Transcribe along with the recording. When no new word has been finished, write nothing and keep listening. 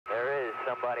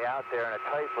somebody out there in a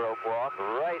tightrope walk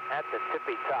right at the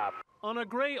tippy top. On a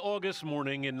gray August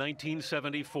morning in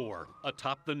 1974,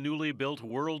 atop the newly built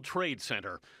World Trade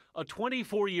Center, a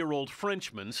 24-year-old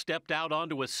Frenchman stepped out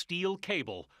onto a steel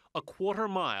cable a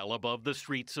quarter-mile above the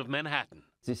streets of Manhattan.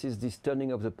 This is this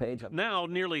turning of the page. Now,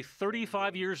 nearly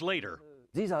 35 years later,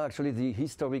 these are actually the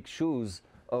historic shoes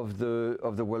of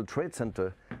the World Trade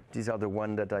Center. These are the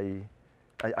ones that I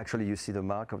actually, you see the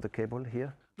mark of the cable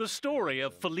here. The story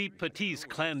of Phillipe Petit's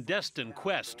clandestine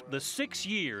quest, the 6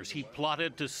 years he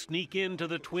plotted to sneak into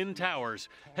the Twin Towers,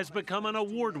 has become an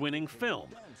award-winning film.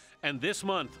 And this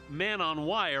month, Man on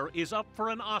Wire is up for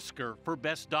an Oscar for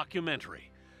Best Documentary.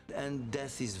 And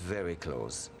death is very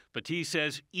close. Petit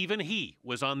says even he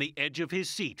was on the edge of his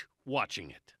seat watching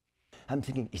it. I'm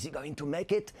thinking, is he going to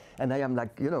make it? And I am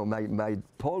like, you know, my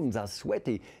palms are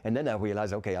sweaty. And then I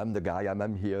realize, okay, I'm the guy,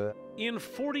 I'm here. In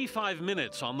 45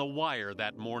 minutes on the wire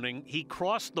that morning, he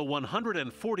crossed the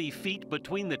 140 feet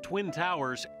between the Twin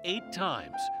Towers 8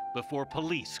 times before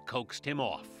police coaxed him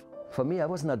off. For me, I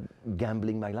was not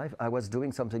gambling my life. I was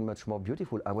doing something much more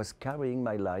beautiful. I was carrying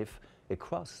my life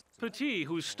across. Petit,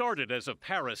 who started as a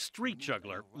Paris street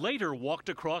juggler, later walked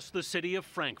across the city of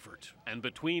Frankfurt and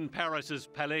between Paris's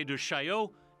Palais de Chaillot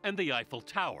and the Eiffel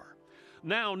Tower.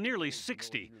 Now nearly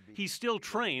 60, he still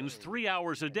trains 3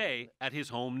 hours a day at his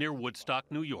home near Woodstock,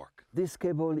 New York. This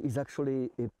cable is actually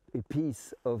a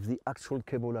piece of the actual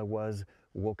cable I was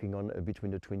walking on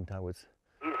between the Twin Towers.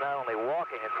 He's not only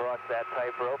walking across that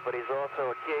tightrope, but he's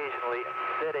also occasionally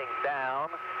sitting down.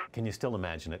 Can you still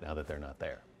imagine it now that they're not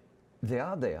there? They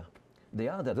are there. They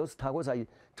are there. Those towers,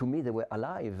 to me, they were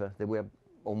alive. They were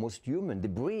almost human. They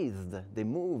breathed. They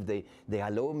moved. They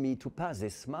allow me to pass. They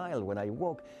smile when I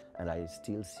walk. And I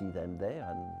still see them there,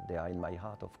 and they are in my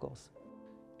heart, of course.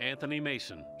 Anthony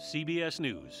Mason, CBS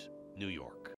News, New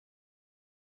York.